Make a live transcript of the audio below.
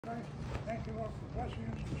Christ. Thank you, Lord, for blessing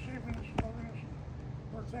us and saving us and loving us.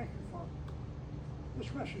 Lord, thank you for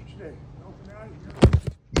this message today. Open the eyes of your heart.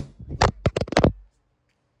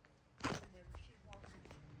 May receive more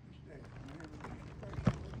peace this day. In the name of Jesus Christ,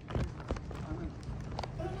 amen.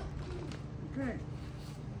 Okay.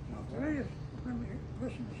 Now today we're going to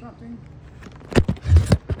listen to something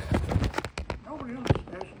nobody else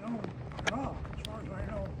has known at all, as far as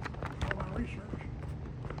I know, from my research.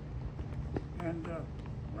 And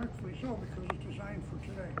rightfully so, because it's designed for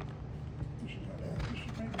today. This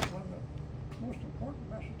is maybe one of the most important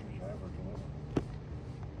messages I ever delivered.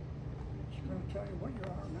 It's going to tell you what you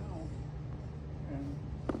are now, and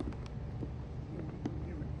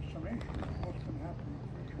give a summation of what's going to happen in the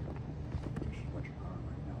future. This is what you are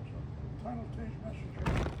right now. So the title of today's message is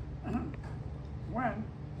when,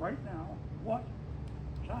 right now, what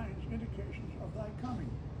signs, indications of thy coming.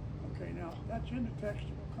 Okay, now that's in the text,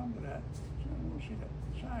 we'll come to that. So we'll see that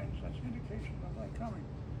signs, that's indication of thy coming.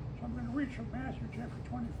 So I'm going to read from Matthew chapter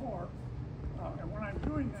 24, and when I'm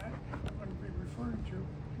doing that, I'm going to be referring to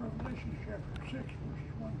Revelation chapter 6,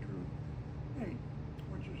 verses 1 through 8,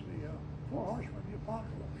 which is the four horsemen of the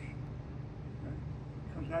apocalypse. Okay?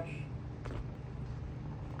 Because that's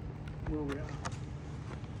where we are.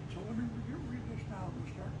 So let me read this now.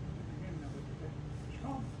 We'll start at the beginning of it today. It's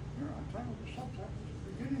called, here I titled the subtitle,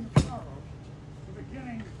 The Beginning of Sorrows, the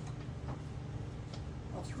beginning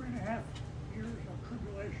of 3.5 years of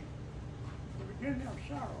tribulation. The beginning of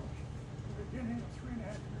sorrows, the beginning of 3.5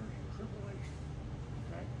 years of tribulation.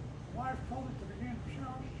 Okay? Why I've called it the beginning of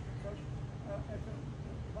sorrows is because at the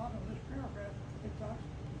bottom of this paragraph, it talks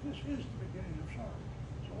this is the beginning of sorrows.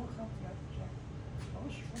 So we'll come to that in a second. So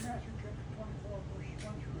this is from Matthew chapter 24, verses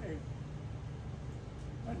 1 through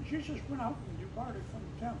 8. And Jesus went out and departed from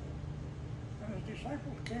the temple, and his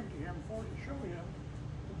disciples came to him for to show him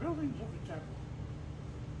the buildings of the temple.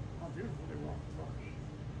 How beautiful they were, of course.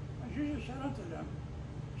 And Jesus said unto them,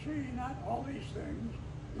 see ye not all these things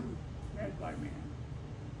made by man?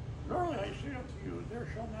 Verily I say unto you, there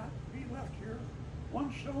shall not be left here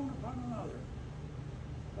one stone upon another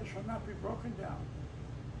that shall not be broken down.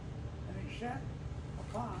 And he sat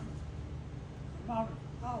upon the Mount of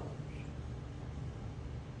Olives.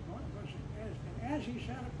 And as he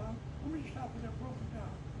sat upon, let me stop with that broken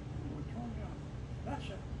down. We're thrown down.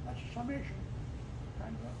 That's a summation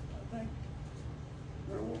kind of a thing.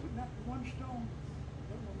 There will not be one stone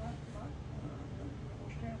that will not will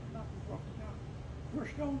stand and not be broken down. There are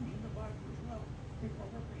stones in the Bible as well. People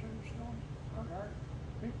representing stones are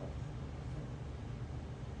people.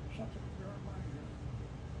 Something to bear in mind here.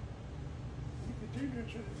 He continued,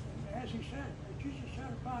 it says, as he said, as Jesus sat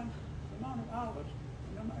upon the Mount of Olives,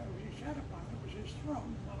 and he sat upon it was his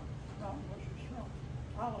throne. The mountain was his throne.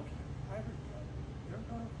 Olives,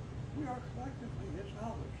 we are collectively his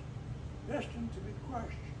olives, destined to be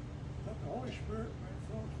crushed, that the Holy Spirit may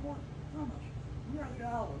flow forth from us. We are the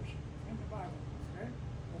olives in the Bible, okay?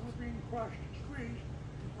 When we're being crushed and squeezed,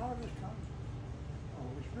 out of this comes the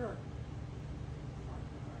Holy Spirit.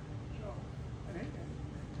 So, and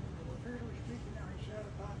figuratively speaking, now he sat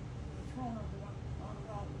upon the throne of the Mount of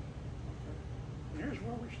Olives. Okay? And here's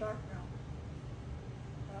where we start now.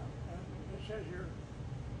 And it says here,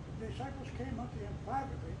 the disciples came unto him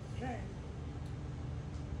privately, saying,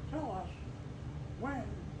 tell us, when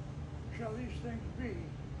shall these things be,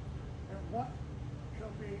 and what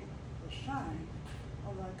shall be the sign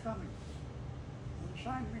of thy coming? And the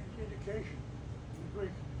sign means indication in the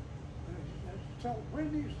Greek. And it says, tell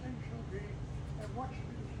when these things shall be, and what shall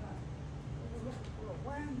be the sign. So we're looking for a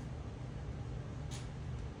when.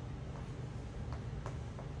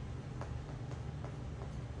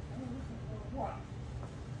 And we're looking for a what.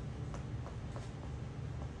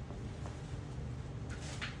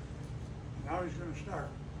 Now he's going to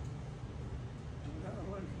start. And that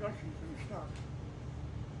little introduction is going to start.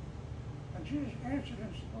 And Jesus answered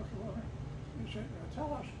and said, he said,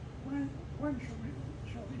 tell us when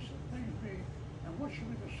shall these things be, and what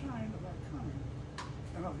shall be the sign of thy coming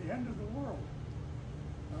and of the end of the world?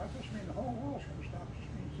 Now that doesn't mean the whole world's going to stop. It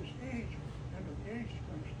just means this age, end of the age is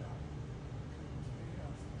going to stop.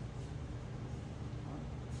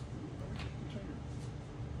 Let me just continue.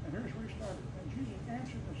 And here's where he started. And Jesus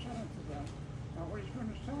answered and said unto them, now what he's going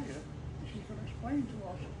to tell you is he's going to explain to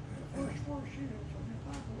us the first four seals of the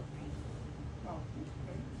apocalypse. Now,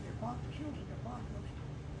 the seals of the apocalypse,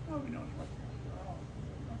 nobody knows what they are.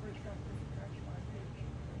 Everybody's got different kinds of ideas.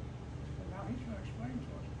 And now he's going to explain to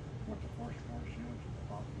us what the first four seals of the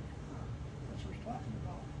apocalypse are. That's what he's talking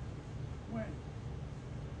about. When?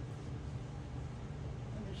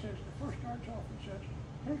 And he says, the first starts off and says,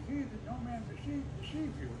 take heed that no man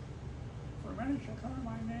deceive you. For many shall come in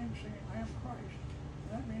my name, am Christ.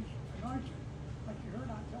 And that means anointed. Like you heard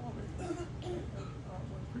on television,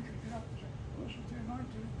 when preachers get up and say, well, this is the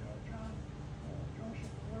anointed John,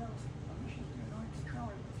 Joseph, whatever. This is the anointed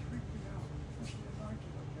Charlie that's speaking now. This is the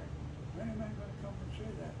anointed, okay? Many men going to come and say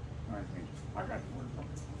that. All right, means I got the word from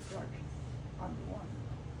Christ. I'm the one.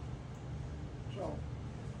 So,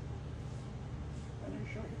 and he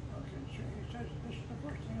says, this is the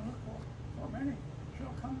first thing I look for. For many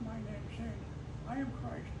shall come in my name, saying, I am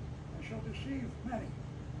Christ, and shall deceive many.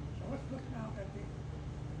 So let's look now at did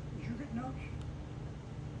you get notes?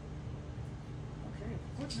 Okay,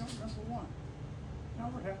 footnote number 1.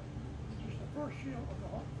 Now we're having, this is the first seal of the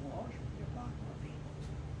horse of the apocalypse.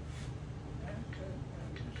 And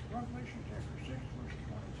this is Revelation chapter 6, verse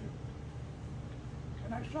 22.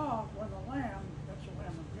 And I saw when the Lamb, that's the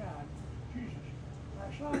Lamb of God, Jesus, and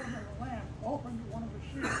I saw when the Lamb opened one of the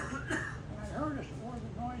seals, and I heard as it were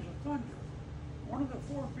the noise of thunder, one of the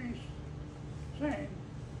 4 beasts saying,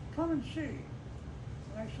 come and see.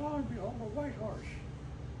 And I saw and behold a white horse,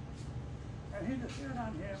 and he that sat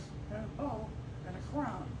on him had a bow and a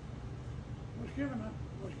crown was given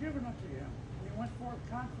unto him. And he went forth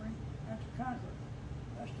conquering and to conquer.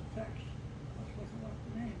 That's the text. Let's look at what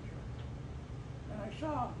it means here. And I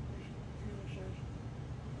saw, Jesus says,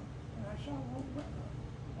 and I saw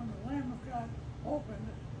when the Lamb of God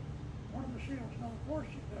opened one of the seals. Now the 4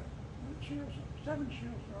 seals, 7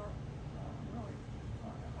 seals are really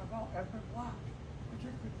have been locked.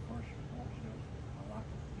 Particularly the first 4 seals are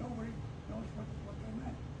locked. Nobody knows what they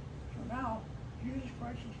meant. So now Jesus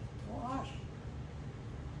Christ is for us.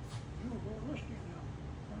 You who are listening now,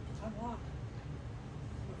 going to unlock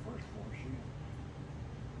the first 4 seals.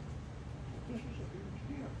 But this is a huge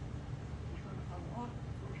deal. He's going to unlock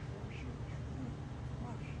the first 4 seals.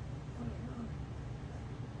 Watch. For the hearers.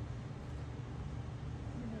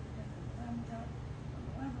 And the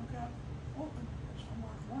Lamb of God opened. It's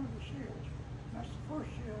unlocked one of the seals. That's the first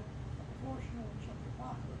seal of the 4 seals of the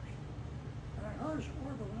apocalypse. And I heard as it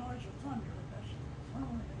were the noise of thunder. That's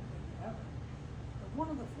murmuring in heaven. But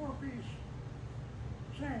one of the 4 beasts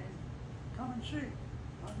saying, come and see.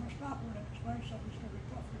 I'm going to stop here and explain something that's going to be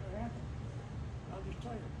tough for you to handle. I'll just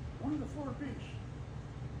tell you. One of the 4 beasts,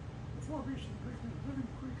 the 4 beasts in Greek are living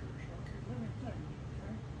creatures, okay, living things,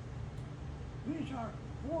 okay? These are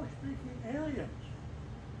 4 speaking aliens.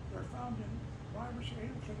 They're found in 5 or 6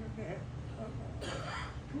 aliens, so they have 2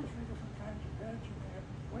 or 3 different kinds of heads, and they have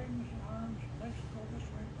wings and arms, and legs that go this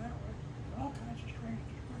way and that way, and all kinds of strange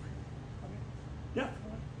descriptions. I mean,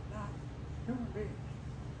 definitely not human beings.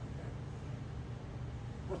 Okay?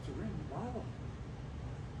 But they're in the Bible.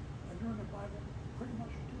 And they're in the Bible pretty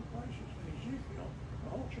much in 2 places. In Ezekiel, the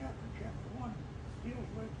whole chapter, chapter 1, deals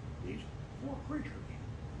with these 4 creatures.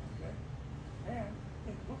 Okay? And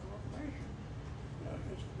in the book of Revelation,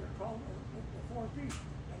 they're called the 4 beasts.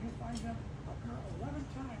 And you'll find them appear 11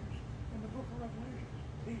 times in the book of Revelation.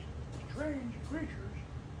 These strange creatures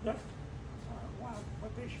that are wild,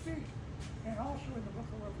 but they speak. And also in the book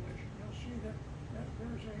of Revelation, you'll see that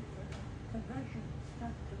there's a convention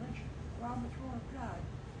around the throne of God,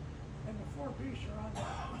 and the 4 beasts are on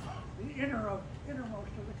the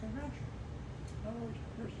innermost of the convention. In other words,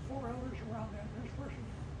 there's the 4 elders around them. There's first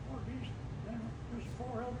 4 beasts, then there's the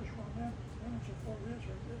 4 elders around them, then it's the 4 this,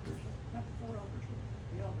 or there's not the 4 elders, but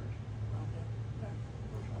the elders around them. Then it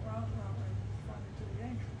goes around, and finally to the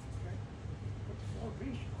angels, okay? But the 4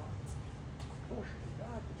 beasts are closer to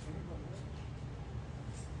God than anybody else.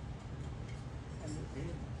 And they're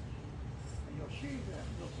aliens. And you'll see that,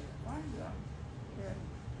 you'll find them in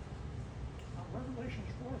Revelations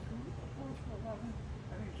 4 through 11,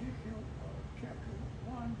 and Ezekiel chapter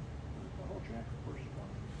 1, the whole chapter, verses 1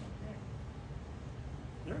 through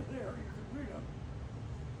 28. They're there, you can read them.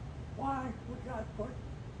 Why would God put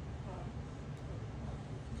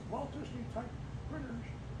Walt Disney type critters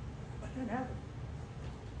in heaven?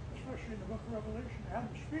 Especially in the book of Revelation, have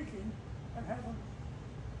them speaking and have them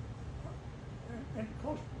in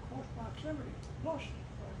close proximity, to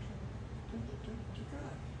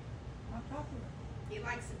God, on top of it. He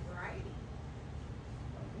likes a variety.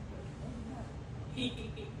 Well, he does more than that.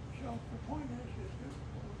 So the point is that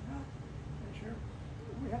what we're not is here,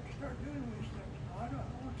 we have to start doing these things. Now, I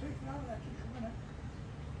want to take you out of that just for a minute.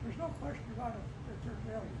 There's no question about it that there's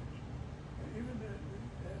aliens. Even the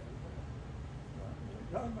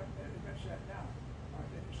government admits that now.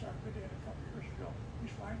 They started bidding a couple of years ago.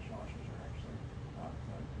 These flying saucers are actually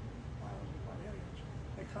piloted by aliens.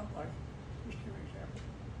 They come like, just to give you an example,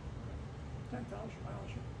 10,000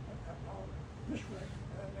 miles an hour this way,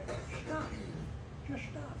 and they stop,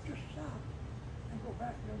 just stop, and go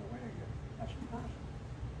back the other way again. That's impossible.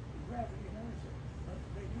 Gravity and everything. But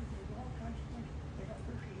they do all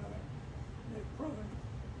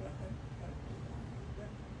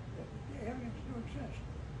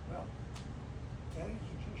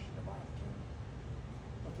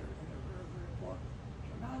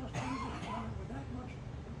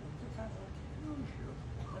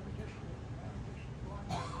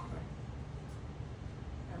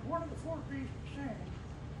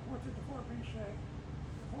beasts say,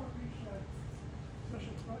 the four beasts said, this is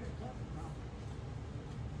really a tough now.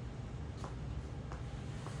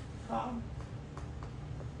 Come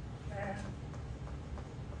and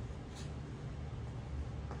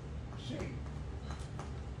see.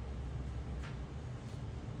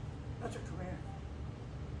 That's a command.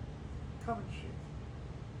 Come and see.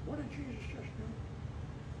 What did Jesus just do?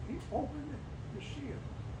 He opened the seal.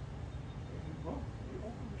 He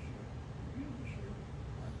opened the seal. He revealed the seal.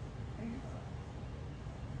 He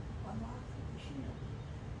unlocked the seal.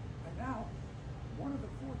 And now, one of the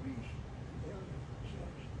four beasts in the area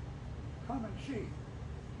says, come and see.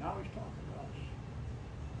 Now he's talking to us.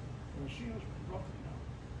 The seal's been broken now.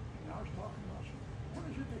 And now he's talking to us. What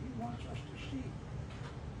is it that he wants us to see?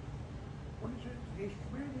 What is it that he's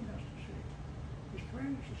commanding us to see? He's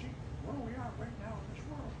commanding us to see where we are right now in this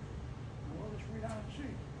world. And we'll just read on and see.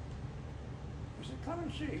 He said, come and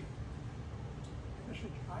see. And this is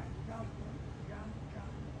the Gospel of John, the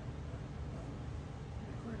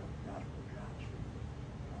creed of the Gospel of John.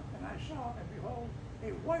 And I saw, and behold,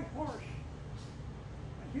 a white horse.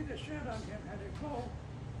 And he that sat on him had a bow,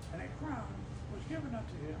 and a crown was given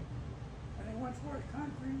unto him. And he went forth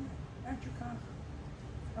conquering and to conquer.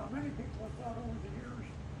 Now, many people have thought over the years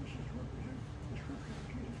this is represent the scripture of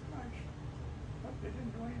Jesus Christ, but they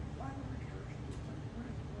didn't do any Bible research and they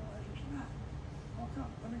realize it's not. Oh, come,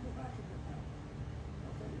 let me go back a bit now.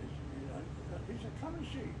 Okay, he said, come and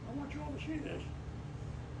see. I want you all to see this.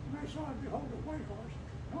 And I saw and behold a white horse.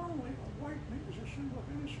 Normally, a white is a symbol of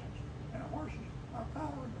innocence, and horses are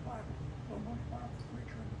power in the Bible. The most powerful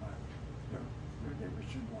creature in the Bible. They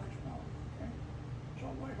symbolize power. Okay. So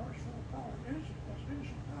a white horse full of power, innocent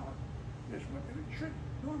power, is what it should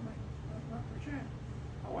normally represent.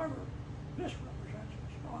 However, this represents a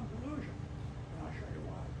strong delusion, and I'll show you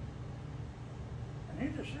why. And he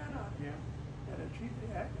that sat on him, that is he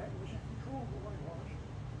that was in control of the white horse,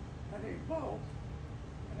 had a bow,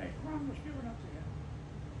 and a crown was given unto him.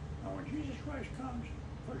 Now when Jesus Christ comes,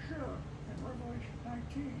 for sure, in Revelation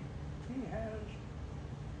 19, he has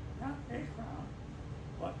not a crown,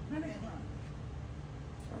 but many crowns.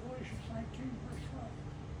 Revelation 19, verse 12.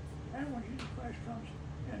 And when Jesus Christ comes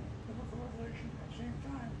in the book of Revelation at the same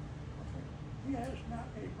time, okay, he has not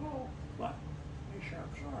a bow, but a sharp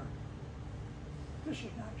sword. This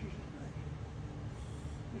is not Jesus Christ.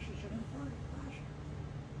 This is an inverted posture.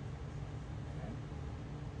 Okay?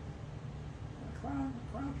 And the crown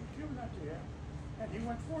was given unto him, and he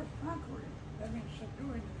went forth conquering. That means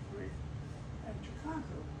subduing in the Greek. And to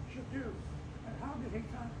conquer, subdue. And how did he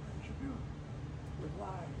conquer and subdue? With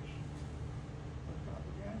lies, with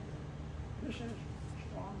propaganda. This is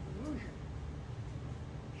strong delusion.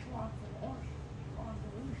 Strong for the horse, strong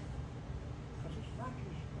delusion. Because it's not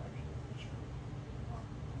Jesus Christ. It's it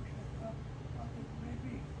may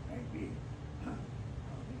be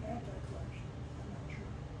the Antichrist. I'm not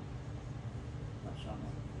sure. But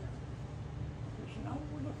someone there. Okay, so now what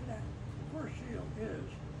we're looking at, the first seal is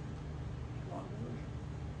strong delusion.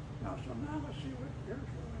 Now, so now let's see here's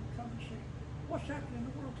what we come and see. What's happening in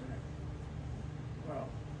the world today? Well,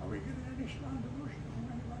 are we getting any strong delusion from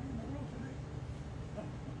anybody in the world today?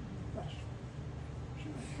 That's,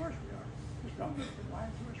 see, of course we are. This government has been lying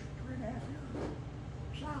to us for 3.5 years.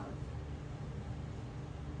 Solid.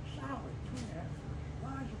 Solid 3.5 years.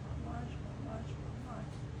 Lies upon lies upon lies upon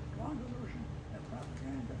lies. Strong delusion and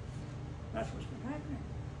propaganda. That's what's been happening.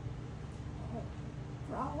 Oh,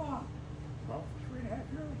 for how long? Well, for 3.5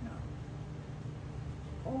 years now.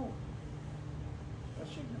 Oh.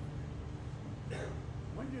 That's significant.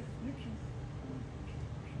 When did Nixon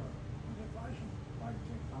advise him why to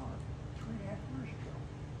take power? 3.5 years ago.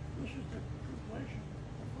 This is the tribulation,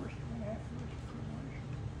 the first 3.5 years of tribulation.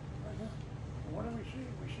 Right here. And what do we see?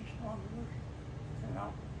 We see strong delusion. And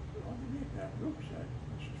now, underneath that, Luke said,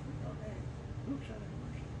 this is footnote A, Luke said in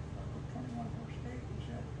verse 21, verse 8, he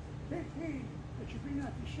said, take heed that you be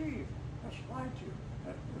not deceived. That's lied to you.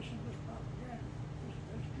 That listen to this propaganda.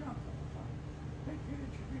 This junk all the time. Take heed that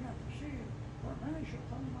you be not deceived, for many shall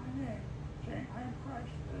come in my name, saying, I am Christ,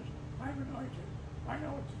 that is, I am anointed. I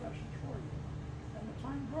know it's the best for you. And the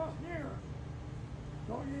time draweth near.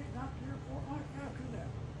 Go ye not therefore after them.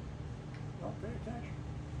 Don't pay attention.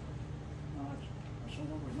 Now, so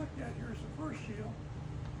what we looked at here is the first seal.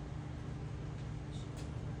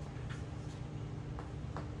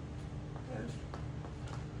 Is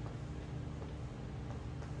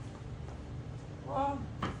from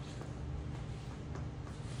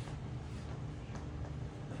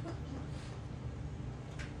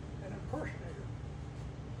an impersonator.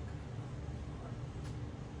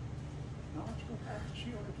 Now let's go back and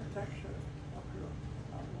see what the text said up here.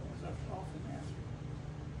 That's off the answer.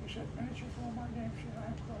 He said, many shall call my name, saying,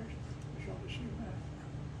 I am Christ, and shall deceive many.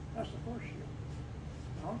 That's the first seal.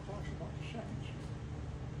 Now it talks about the second seal.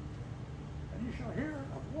 And you shall hear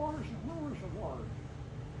of wars and rumors of wars.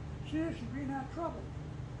 See that you be not troubled.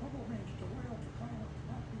 Trouble means to wail, to clamor, to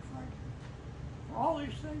not be frightened. For all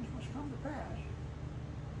these things must come to pass,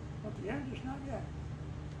 but the end is not yet.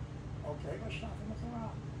 Okay, let's stop and look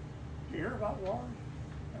around. Do you hear about wars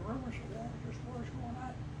and rumors of wars? There's wars going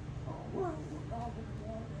on. We're involved in the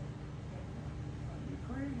war in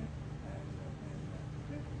Ukraine and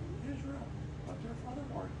Israel, but there's other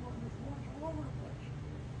wars going. There's wars all over the place.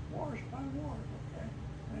 Wars upon wars, okay?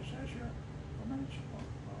 And it says here, for minutes,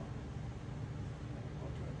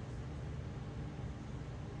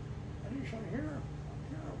 and you shall hear of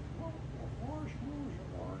wars and rumors of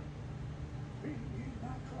wars. Be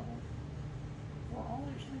not troubled, for all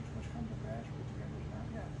these things must come to pass, but the end is not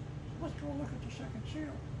yet. So let's go look at the second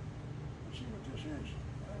seal and see what this is.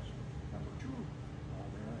 That's number 2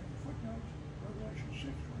 there in footnotes, Revelation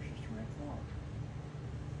 6, verses 3 and 4.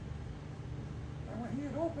 And when he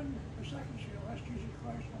had opened the second seal, that's Jesus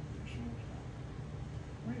Christ opened the seals now.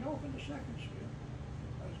 When he had opened the second seal,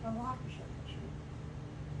 unlocked the second seal,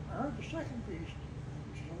 I heard the second beast,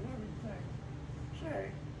 which is a living thing,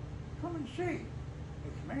 say, come and see.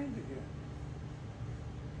 They commanded him.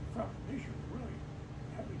 These are really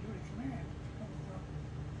heavy-duty commands coming from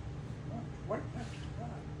one right next to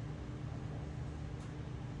God.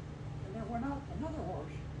 And there went out another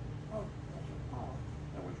horse of power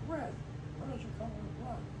that was red as the color of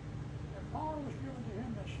blood. And power was given to him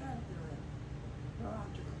that sat therein,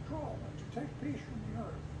 to control and to take peace from the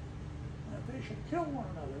earth, and that they should kill one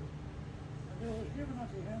another. And there was given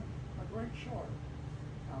unto him a great sword.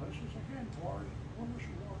 Now this is again wars, rumors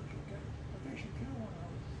of wars, okay? But they should kill one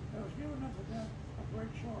another. There was given unto them a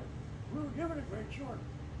great sword. We were given a great sword.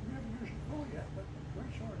 We haven't used it fully yet, but the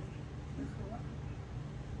great sword is nuclear weapons.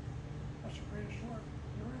 That's the greatest sword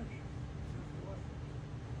there is, nuclear weapons.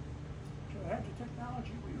 So they had the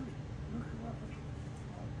technology. We used nuclear weapons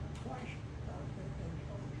twice in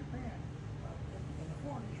Japan in the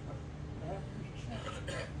 40s, but they haven't used it since.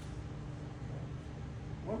 Okay.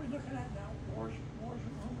 What are we looking at now? Wars and rumors,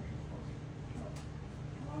 of course. So,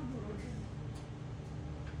 strong delusion.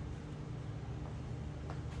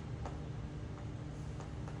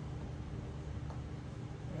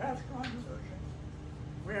 We have strong delusion.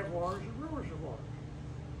 We have wars and rumors of wars.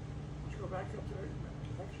 Let's go back up to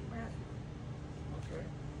Matthew. Okay,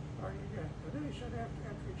 starting again. But then he said, after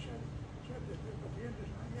he said that but the end is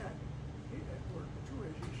not yet, word 2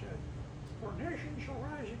 is, he said, for nation shall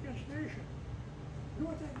rise against nation. You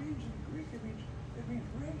know what that means in Greek? It means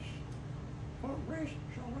race. For race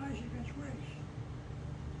shall rise against race.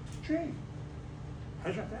 Chain.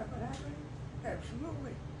 Hasn't that been happening?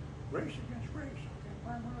 Absolutely. Race against race. Okay,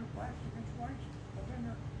 primarily blacks against whites, but then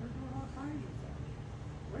they're doing all kinds of things.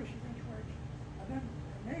 Race against race. And then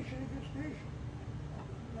nation against nation.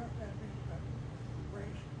 That means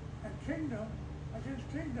race. And kingdom against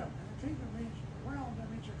kingdom. And a kingdom means realm, that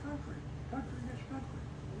means a country. Country against country.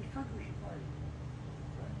 These countries are fighting.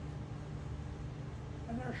 Okay?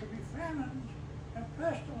 And there shall be famines and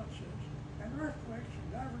pestilences and earthquakes in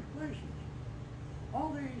divers places.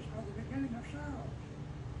 All these are the beginning of sorrows.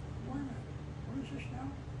 Wait a minute. What is this now?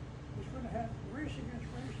 He's going to have race against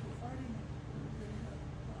race. They're fighting.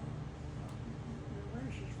 The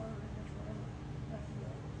race is fighting against whatever. And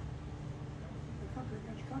the country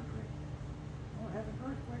against country. We're having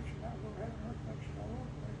earthquakes, and we're having earthquakes all over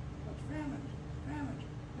the place. But famines,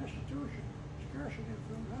 destitution, scarcity of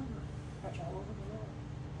food, hunger. That's all over the world.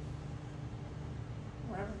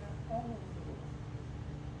 We're having that all over the world.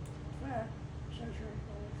 In fact, it says here,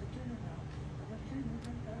 we'll continue now, and there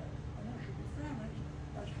should be famines,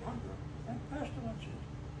 that's hunger, and pestilences.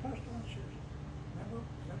 Remember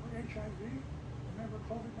HIV? Remember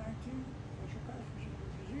COVID-19? Those are pestilences,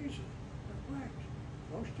 they're diseases, they're plagues.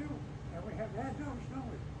 Those two. And we have had those, don't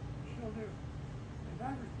we? We still do. In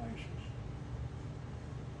divers places.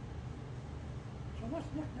 So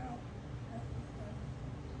let's look now at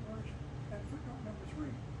footnote number 3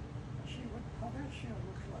 and see how that seal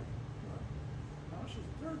looks like. Now this is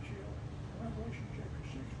the third seal, Revelation chapter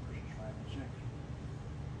 6, verses 5 and 6.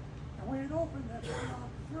 And when it opened, that's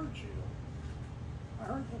unlocked the third seal. I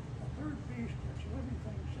heard the third beast, that's a living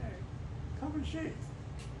thing, say, come and see.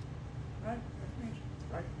 Right? That means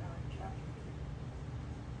right now it's happening.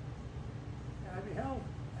 And I beheld,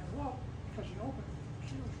 and lo, because he opened the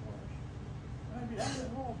seals for us, and I beheld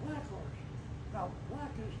and lo, a black horse. Now,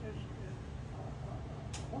 black is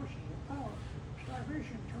horses of power.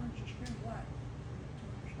 Starvation turns the skin black.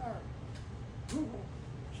 Starve. Google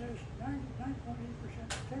says 9.8%, 10%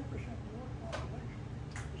 of the world population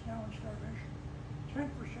is now in starvation. 10%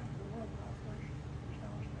 of the world population is now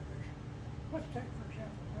in starvation. Let's take, for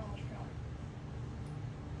example, Dallas County.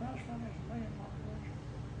 Dallas County has a million population.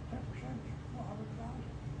 10% is 100,000.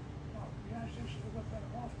 Now, the United States is a little better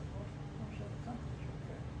off than most other countries,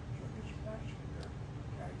 okay? So it gets back to there.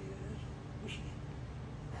 The idea is, this is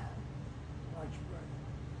widespread.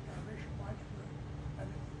 Starvation widespread.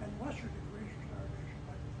 And lesser degrees of starvation,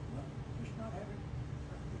 like just not having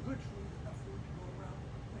the good food, enough food to go around,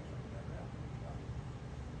 things like that happen as well.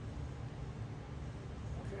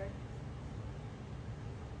 Okay?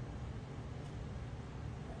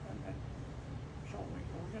 And so we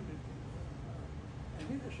go into, and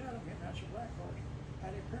he said of him, that's a black horse,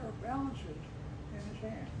 had a pair of balances in his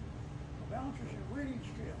hand. The balances are a weighting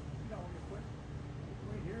scale. You know, you put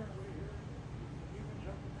weight here and weight here, it evens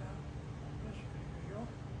up and down. This, you know,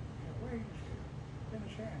 a weighing scale in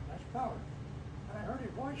his hand. That's power. And I heard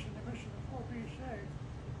a voice in the midst of the 4 beasts say,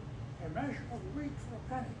 a measure of wheat for a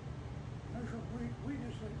penny. A measure of wheat. Wheat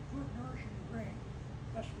is the good nourishing grain.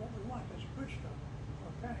 That's what we want. That's good stuff for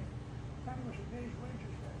a penny. A penny was a day's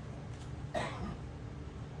wages back then.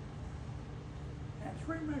 And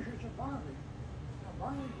 3 measures of barley. Now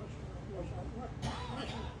barley was a lesser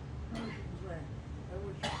nourishing grain. It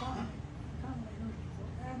was commonly used for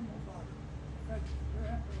animal fodder. In fact,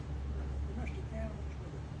 their domestic animals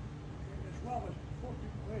with it, okay, as well as poor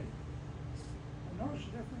people ate it. And notice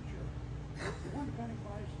the difference here. 1 penny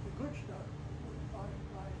buys the good stuff, buys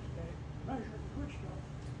a measure of the good stuff,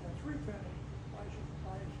 and 3 pennies buys and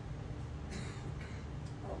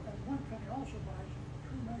 1 penny also buys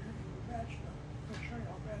 3 measures of the bad stuff. To show you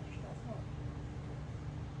how bad the stuff was.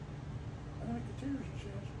 And then it continues and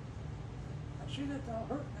says, I see that thou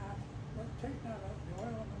hurt not, but take not out the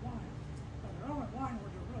oil and the wine. Now the oil and wine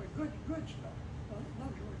were the really good stuff, the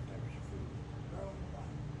luxury types of food, the oil and the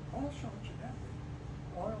wine. Also, incidentally,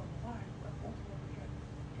 oil and the wine both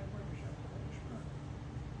can represent the Holy Spirit.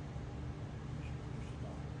 Just a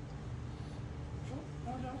thought. So,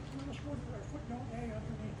 now let's go to our footnote A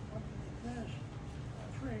underneath this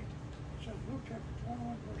 3. It says Luke chapter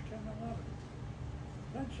 21, verse 10 and 11.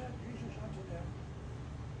 Then said Jesus unto them,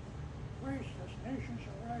 grace, as nations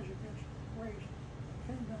shall rise against grace, and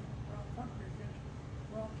kingdom around country against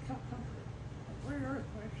country. And great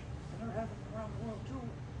earthquakes, and they're happening around the world too.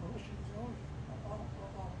 We're listening to those all the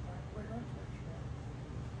time. Great earthquakes there.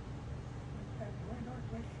 And great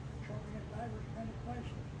earthquakes shall be in divers many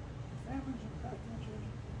places. Famines and pestilences,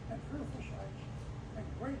 and fearful sights, and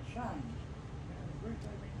great signs. And the great,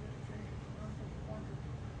 I mean,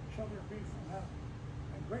 shall there be from heaven,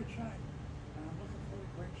 and great signs, and I'm looking for the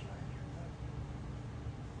great signs from heaven.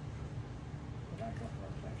 So back up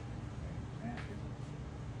our text in Matthew.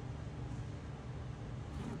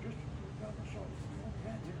 We're just done the soul. We only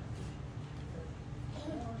had here.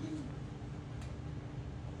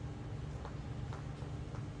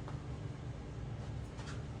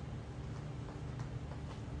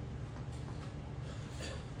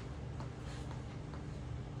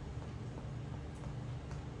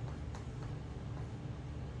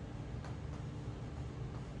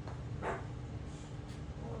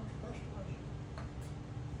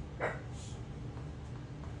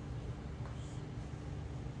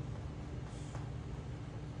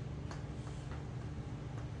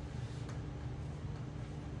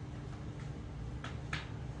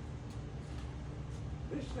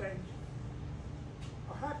 These things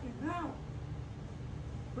are happening now.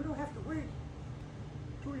 We don't have to wait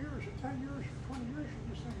 2 years or 10 years or 20 years for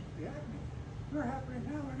these things to be happening. They're happening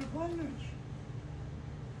now in abundance.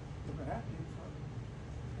 They've been happening for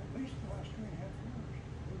at least the last 2.5 years.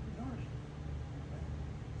 We've been noticing. Okay.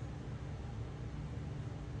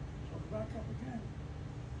 So back up again.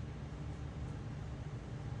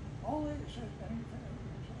 All it says,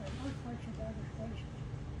 earthquakes in diverse places.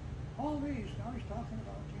 All these, now he's talking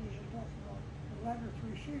about, Jesus is talking about the latter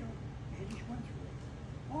 3 seals, he just went through it.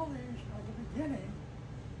 All these are the beginning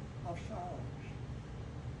of sorrows.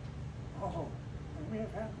 Oh, and we have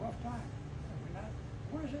had a rough time, have we not?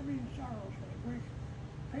 What does it mean, sorrows? In the Greek,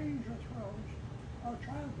 pains or throes, or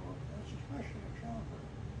childbirth, that's especially a childbirth,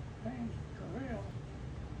 pains, travail,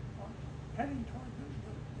 heading toward the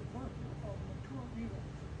birth of mature evil.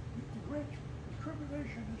 The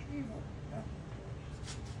tribulation is evil. That's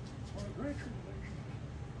or the great tribulation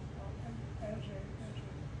as a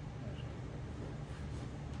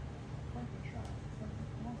pregnant child, pregnant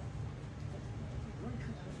woman. The great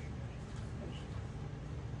tribulation is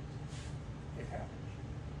it happens.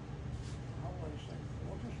 How will I say?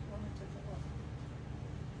 Well, just let me take a look.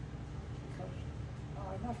 Because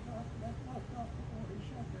I left off before he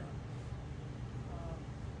said there,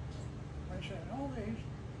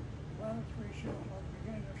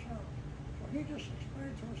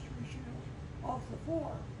 explain to us 3 seals of the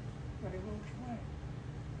 4 that he will explain.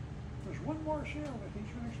 There's one more seal that he's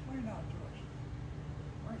going to explain out to us.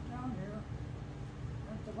 Right down here,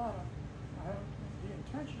 at the bottom, I have the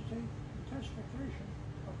intensification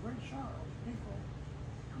of great sorrows equal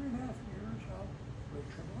 3.5 years of great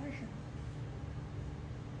tribulation.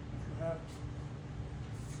 If you have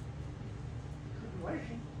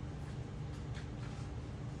tribulation,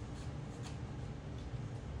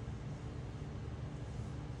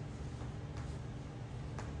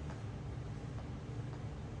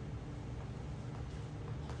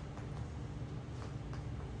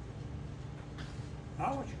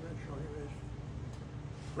 now what you're going to show you is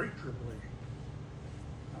great tribulation.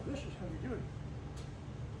 Now this is heavy duty.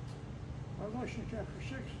 Revelation chapter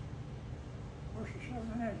 6, verses 7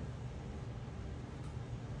 and 8.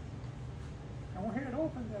 And when he had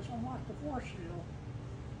opened this, unlocked the 4th seal,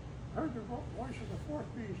 I heard the voice of the 4th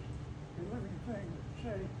beast, a living thing,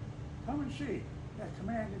 say, come and see that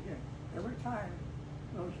command again. Every time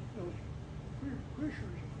those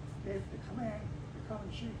creatures gave the command to come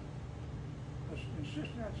and see.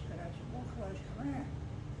 Insist that's a localized command.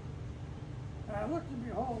 And I looked and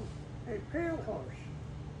behold a pale horse.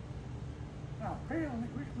 Now, pale in the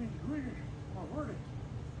Greek means greenish or verdant.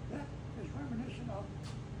 That is reminiscent of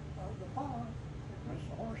the power, because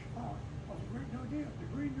the horse power of the Great New Deal, the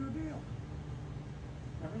Green New Deal.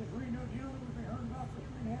 Remember the Green New Deal that we've been hearing about for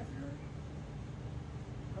 3.5 years?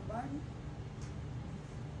 Of Biden?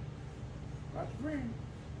 That's green.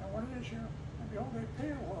 And what it is here, and behold a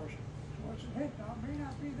pale horse. So it's a hint. Now, it may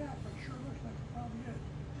not be that, but it sure looks like it probably is.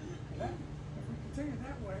 That, if we continue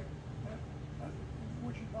that way,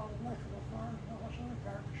 which involves electrical cars and all this other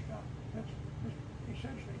garbage stuff, that's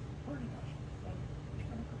essentially hurting us. And it's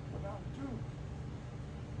going to go down the tube.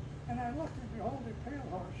 And I looked and behold a pale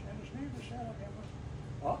horse, and his name was said of him was,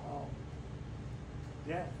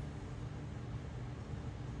 death.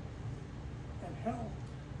 And hell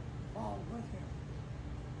followed with him.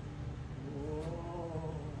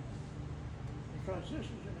 Whoa. Because this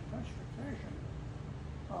is an intensification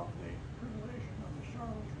of the tribulation of the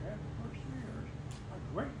sorrows we had the first 3 years, a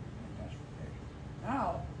great intensification.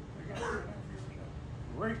 Now, we get 3.5 years of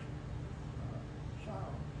great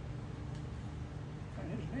sorrow. And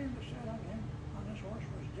his name that sat on him, on this horse,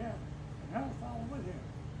 was Death, and hell followed with him.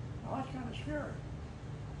 Now, that's kind of scary.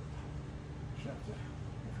 Except that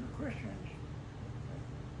if you're Christians,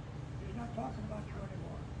 he's not talking about you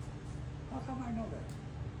anymore. How come I know that?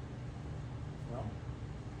 Well,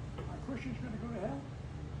 are Christians going to go to hell?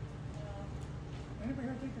 Anybody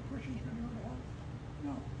here think a Christian's going to go to hell?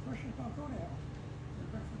 No, Christians don't go to hell.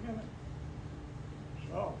 They've been forgiven.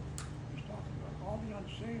 So, he's talking about all the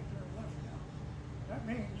unsaved that are left now. That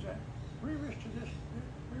means that previous to this,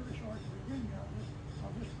 previous or the beginning of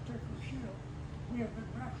this particular seal, we have been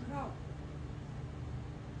raptured out.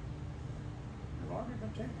 We've already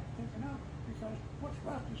been taken out, because what's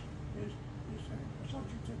left is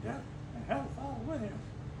subject to death, and hell followed with him.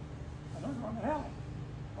 And they're going to hell.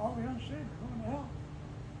 All the unsaved are going to hell.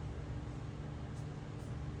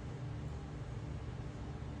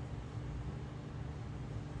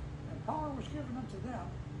 And power was given unto them,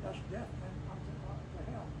 thus death and unto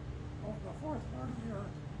hell, over the 4th part of the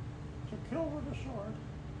earth, to kill with the sword,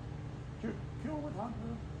 to kill with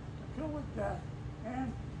hunger, to kill with death,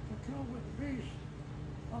 and to kill with the beasts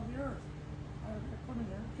of the earth. I put in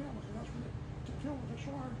there, kill, because that's what to kill with the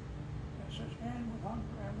sword. And it says, and with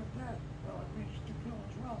hunger and with death. Well, it means to kill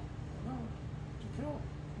as well. No, to kill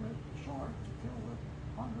with the sword, to kill with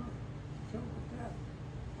hunger, to kill with death,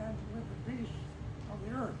 and with the beasts of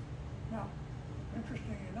the earth. Now,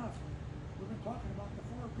 interesting enough, we've been talking about the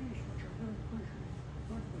 4 beasts, which are living creatures,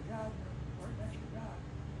 good with God, right next to God.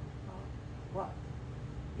 But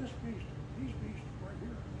this beast, these beasts right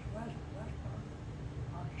here, this last part,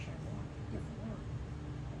 aren't the same one, different word.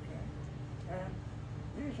 Okay? And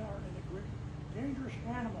these are, in the Greek, dangerous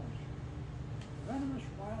animals. Venomous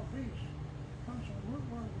wild beasts. Comes from the root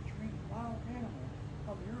word which means wild animal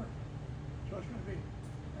of the earth. So it's going to be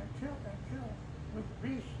and kill with the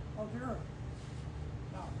beasts of the earth.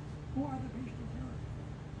 Now, who are the beasts of the earth?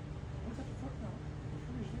 Look at the footnote.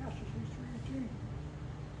 Ecclesiastes 3:18.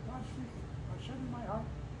 God speaking. I said in my heart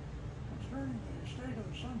concerning the state of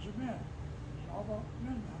the sons of men. It's all about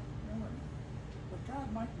men now. Remember. But God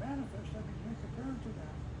might manifest that he may compare to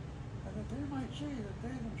them, and that they might see that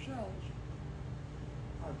they themselves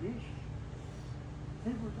are beasts.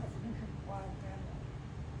 Hebrew definition, wild animals.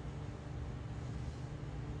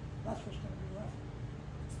 That's what's going to be left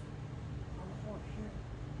on the 4th seal.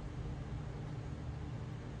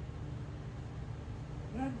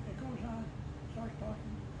 Then it goes on, starts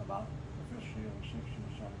talking about the 5th seal, the 6th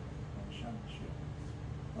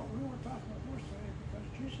don't want to talk about those today because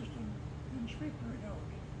Jesus didn't speak during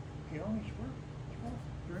those. He only spoke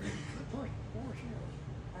during the first 4 seals.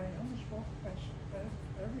 And he only spoke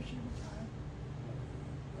every single time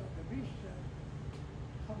the beast said,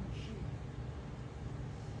 come and see.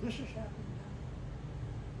 This is happening now.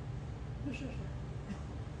 This is happening.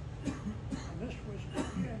 And this was the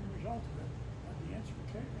end result of it, of the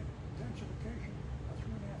intensification of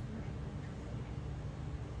 3.5 years of tribulation.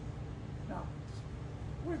 Now,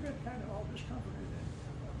 we've been kind of all discomforted and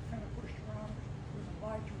kind of pushed around. We've been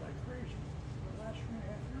lied to like crazy for the last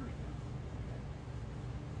 3.5 years now. Okay?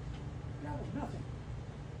 That was nothing.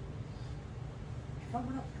 It's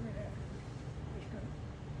coming up 3.5 years. It's going to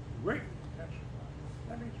greatly intensify.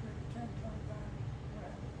 That means maybe 10, 20 times what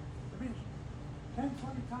happened. It means 10,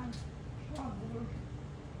 20 times strong delusion.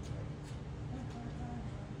 10, 20 times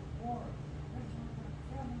war. 10, 20 times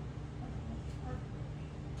famine. 10, 20 times earthquakes.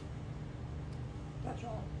 That's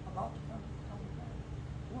all about to come back.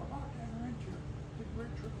 We're about to enter into the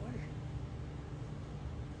Great Tribulation.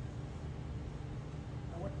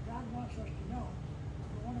 Now what God wants us to know,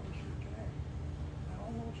 every one of us here today, and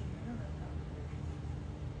all those in the internet congregation,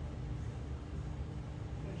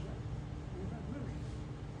 is that we've been living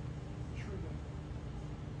through the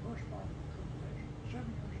first part of the tribulation, 7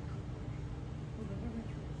 years of tribulation. We've been living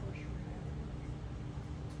through the first 3.5 years.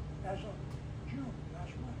 As of June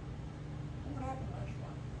last month. What happened last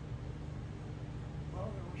month? Well,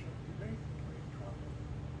 there was a debate between Trump and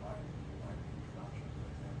Biden, something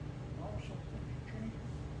like that. And all of a sudden things are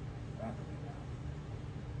changing rapidly now.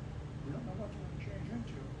 We don't know what they're going to change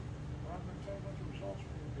into, but I'm going to tell you what the results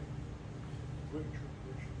are going to be. Great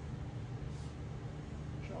tribulation.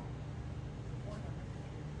 So, the point I'm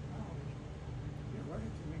making to you now is get ready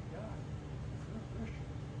to meet God. If you're a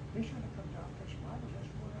Christian, He's going to come down because the Bible says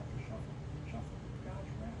we're going to have to suffer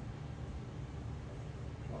God's wrath.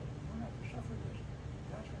 So we're going to have to suffer this.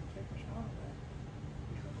 God's going to take us out of that.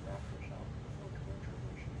 He's going to rapture us out before the Great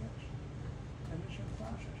Tribulation hits. And it's in the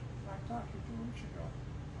process. I talked to you 2 weeks ago,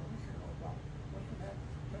 a week ago, about what's going to happen.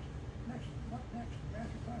 Because what next?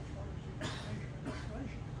 Matthew 5 is the abomination and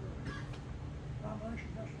desolation occurring. Abomination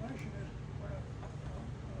and desolation is where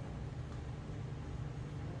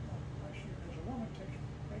I see it as a woman takes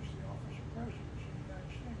the office of president of the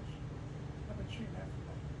United States. I've been seeing that for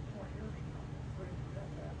like 20 years now. Putting to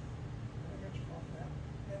death that. I think it's about that.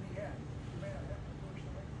 In the end, you may not have to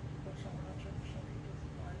personally put someone else in the subject of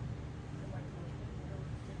the life. You might go with whatever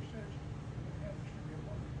the thing says. And in the end, it's going to be a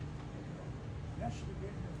woman. And that's the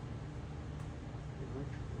beginning of the Great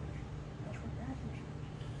Tribulation. That's what Matthew says.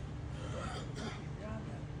 This is beyond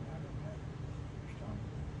that. I don't have it. He's telling you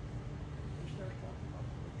that. He starts talking about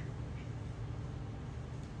the Great Tribulation.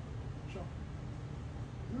 So,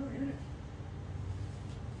 you're in it.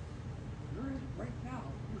 You're in it right now.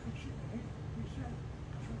 You can see it. He said,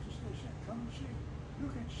 that's what they said, come and see. You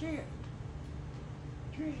can see it.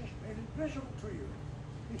 Jesus made it visible to you.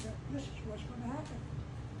 He said, this is what's going to happen.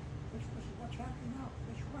 This is what's happening now.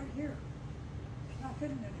 It's right here. It's not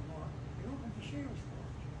hidden anymore. He opened the seals for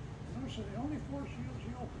us. And those are the only 4 seals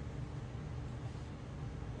he opened.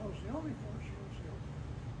 Those are the only 4 seals he opened.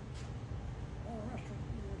 All the rest of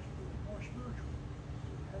it was more spiritual.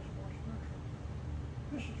 It has more spiritual.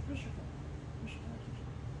 This is physical. This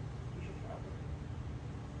is happening.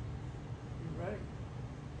 You ready?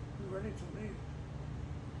 You ready to leave?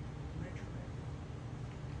 Nature man.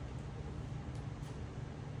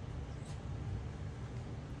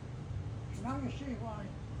 So now you see why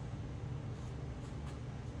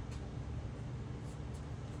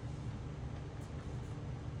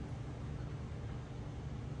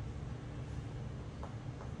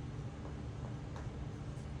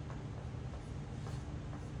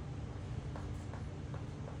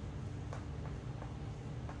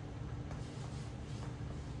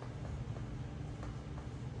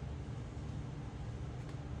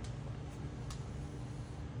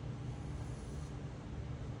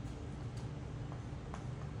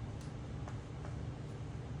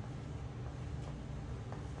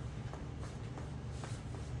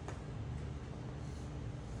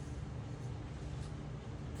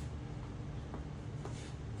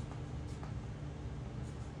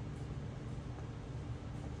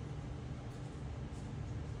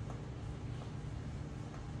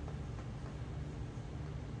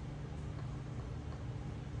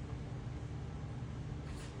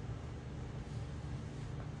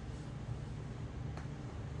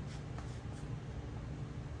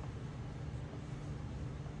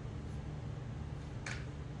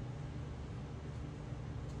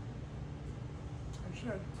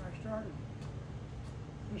said when I started,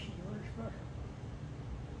 this is very special.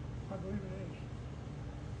 I believe it is.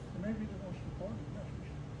 And maybe the most important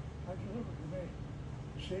message I delivered today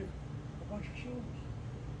to save a bunch of souls.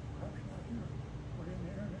 Perhaps not here, but in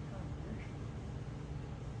the internet congregation.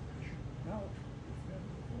 Now it's never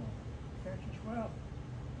before. Can't just, well,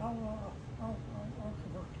 I'll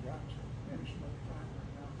convert to God maybe some other time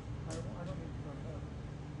right now. I don't need to go to heaven.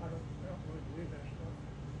 I don't really believe that stuff.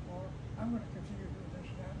 Or I'm going to continue doing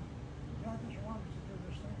this and that. God doesn't want me to do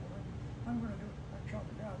this thing. I'm going to do it. I'm child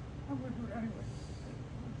of God. I'm going to do it anyway.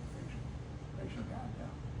 Facing God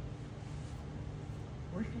now.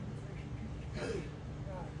 We should be facing Jesus Christ,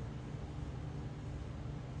 God.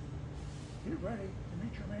 Get ready to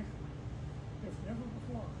meet your Maker. If never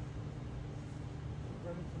before, get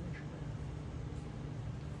ready to meet your Maker.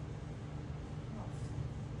 Now,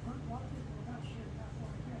 a lot of people are not saved, not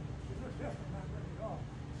born again. They're definitely not ready at all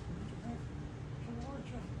to meet your Maker. So the Lord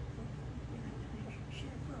said, say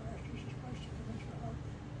a prayer, ask Jesus Christ to come into your heart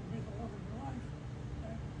and be the Lord of your life.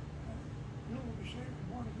 And you will be saved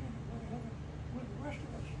and born again and go to heaven with the rest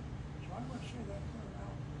of us. So I'm going to say that prayer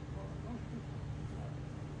now for those people who are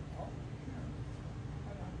all here.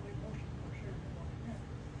 And I believe most of them are saved and born again.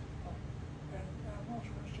 And I'm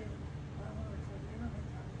also going to say primarily for the internet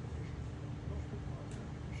congregation. Those people are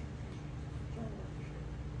there to receive Jesus. So we're to save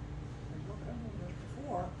and go to heaven with us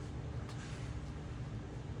before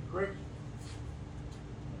great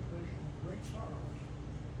great sorrows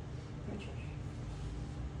hits us.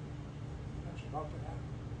 That's about to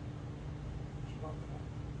happen. It's about to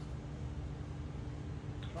happen.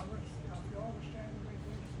 So I'm going to, now if you all would stand with me,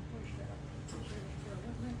 please stand. Say this prayer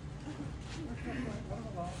with me. Let's go ahead, let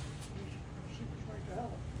him alone. He's going to seek his way to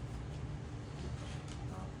heaven.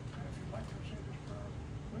 And if you'd like to say this prayer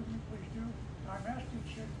with me, please do. Now I'm asking you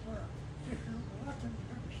to say the prayer. If you're reluctant,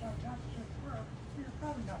 you decide not to say the prayer, you're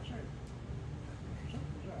probably not saved.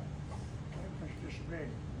 Simple as that. Because you disobeyed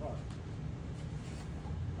the law.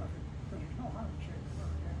 Because there's no harm in saying the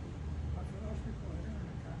prayer again. But for those people that are in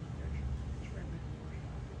the congregation, it's may be the first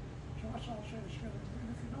time. So let's all say this together. And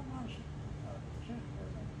if you don't want to say the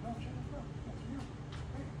prayer, then don't say the prayer. That's you.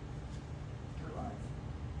 Hey, you're right.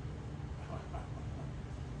 Very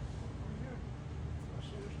good. Let's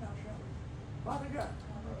say this now, shall we? Father God,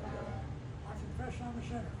 I confess I'm a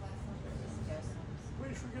sinner.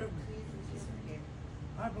 Please forgive me.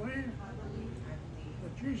 I believe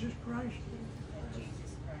that Jesus Christ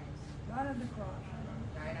died on the cross,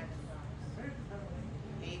 paid the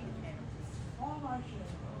penalty, all my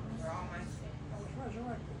sins, and was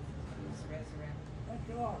resurrected. Thank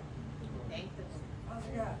you, Lord.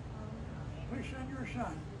 Father God, please send your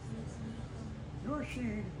Son, your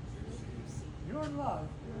seed, your love,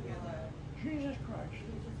 Jesus Christ,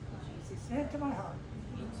 into my heart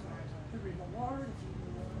to be the Lord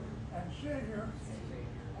and Savior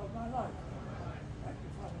of my life. Thank you,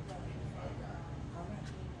 Father God. Amen.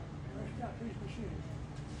 Praise God. Please be seated.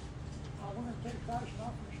 We're going to take tithes and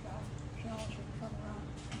offerings now. Shallon's going to come around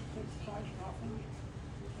and take the tithes and offerings.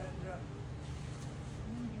 And let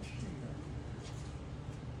me just see here.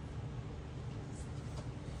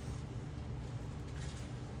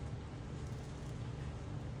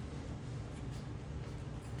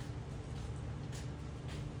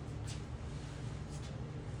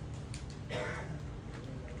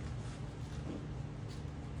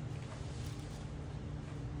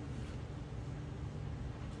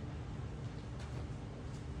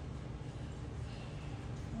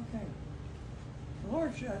 Okay. The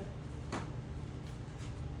Lord said,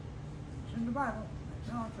 it's in the Bible,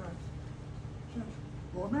 Malachi, it says,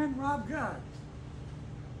 will men rob God?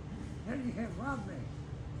 Yet ye have robbed me.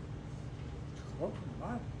 It's a quote from the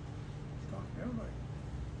Bible. It's talking to everybody.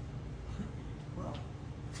 Well,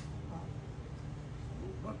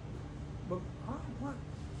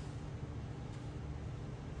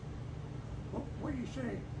 what do you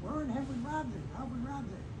say? Wherein have we robbed thee? How have we robbed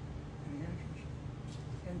thee? And he answers,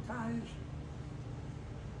 in tithes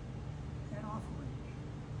and offerings.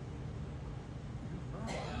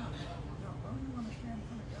 Now, when you want to stand in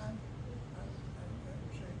front of God and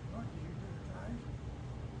say, Lord, did you do the tithes?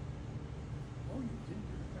 Oh, you didn't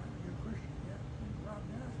do the tithes. You're a Christian. Yeah, you robbed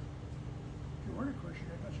God. If you weren't a Christian,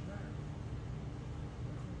 it doesn't matter.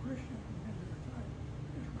 But if you're a Christian, you didn't do the tithes.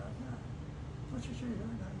 You just robbed God. What's he say here?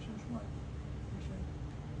 Now he says what? He said,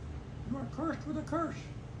 you are cursed with a curse.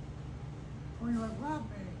 For you have robbed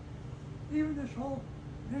me, even this whole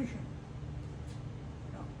nation.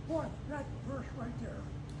 Now, boy, that verse right there,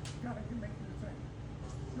 got to make you think.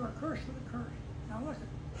 You are cursed with a curse. Now look,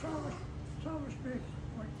 some of us make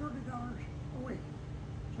like $30 a week.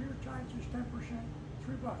 So your tithes is 10%, $3.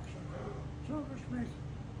 Some of us make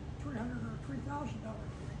 $300 or $3,000 a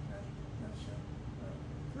week. That's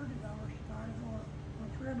 $30 a tithe, or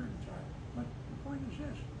 $350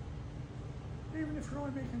 if you're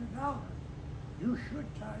only making $1, you should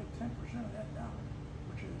tithe 10% of that dollar,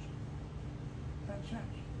 which is 10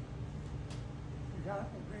 cents. You got to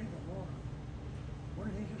obey the Lord. What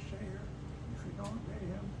did he just say here? If you don't obey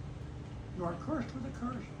him, you are cursed with a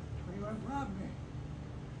curse, for you have robbed me.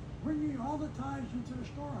 Bring ye all the tithes into the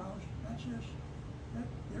storehouse, that's this, that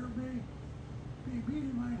there may be meat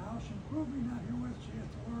in my house, and prove me not herewith, saith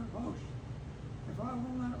the Lord of hosts. If I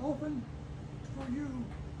will not open for you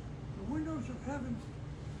the windows of heaven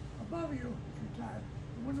above you, if you tithe,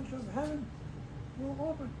 the windows of heaven will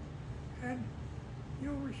open, and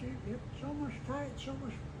you'll receive so much tithe, so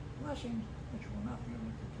much blessings that you will not be able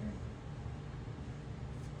to contain.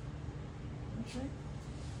 You see?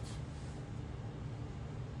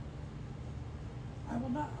 I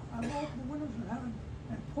will open the windows of heaven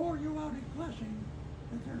and pour you out a blessing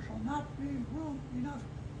that there shall not be room enough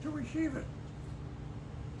to receive it.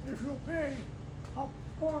 If you'll pay, I'll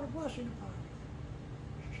pour out a blessing upon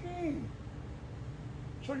you. Gee.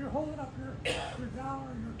 So you're holding up your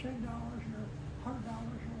dollar, your $10, your $100, or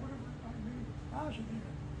whatever it might be, $1,000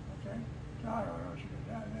 even, okay? So I don't know,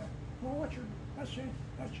 that. Well, what's your,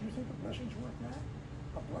 you think a blessing's worth that?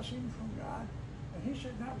 A blessing from God? And he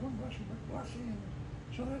said not one blessing, but blessing,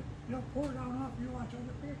 so that he'll pour down off you onto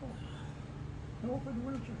other people. He'll open the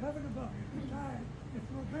windows of heaven above you if you tithe, if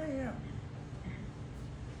you obey him.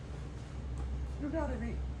 You got to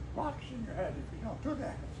be rocks in your head if you don't do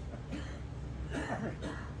that.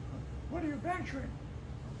 What are you venturing?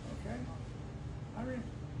 Okay? I mean,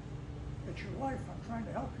 it's your life. I'm trying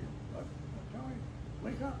to help you. But I'm telling you,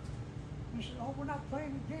 wake up. You say, oh, we're not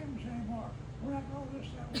playing the games anymore. We're not doing this,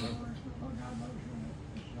 that, whatever. Oh, God loves you. And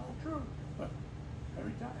this is all true. But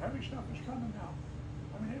heavy stuff is coming now.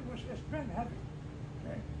 I mean, it's been heavy.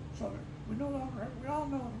 Okay? So we all know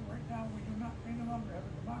that right now we do not any longer have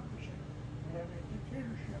a democracy. We have a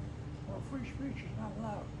dictatorship where free speech is not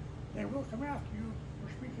allowed. They will come after you for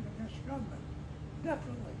speaking against the government.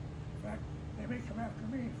 Definitely. In fact, they may come after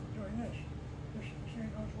me for doing this. Just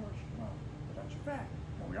saying those words as well. But that's a fact.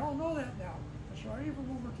 And we all know that now. And so even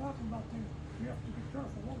when we're talking about things, we have to be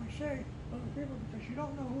careful what we say to other people, because you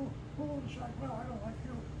don't know who will decide, well, I don't like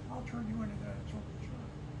you, I'll turn you into that, and so on and so on.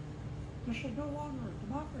 This is no longer a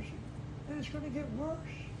democracy. And it's going to get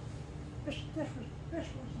worse. This was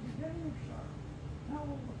the beginning of sorrow. Now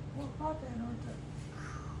we're about to enter into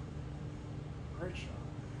great sorrow.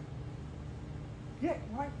 Get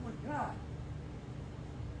right with God.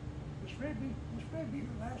 This may be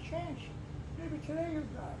your last chance. Maybe today you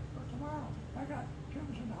die, or tomorrow. I got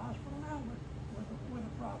Jim's in the hospital now with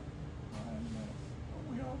a problem. And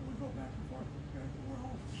we go back and forth. We're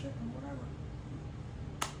all sick and whatever.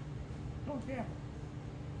 Don't gamble.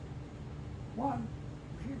 One,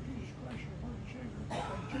 receive Jesus Christ your Lord and Savior,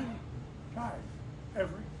 and two, tithe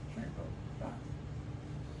every single time.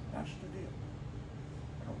 That's the deal.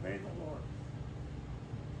 And obey the Lord.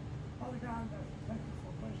 Father God, thank you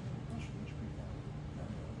for blessing these people.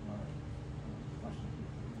 Blessing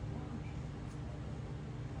people with your words.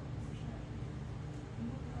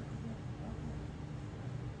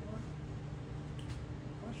 Lord,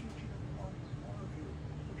 bless each and every one of you,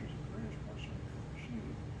 which is the greatest blessing you can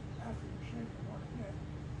receive after you save the Lord again.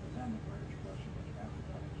 But then the greatest blessing is after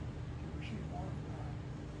that is to receive more of God,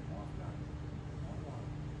 more love.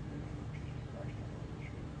 In the name of Jesus Christ, our Lord and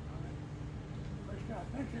Savior. Amen. Praise God.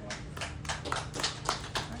 Thank you, Lord.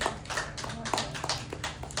 Thank you.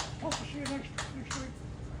 Hope to see you next week.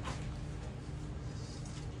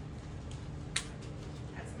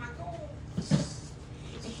 That's my goal.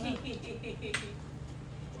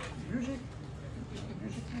 Music?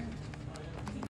 Music man?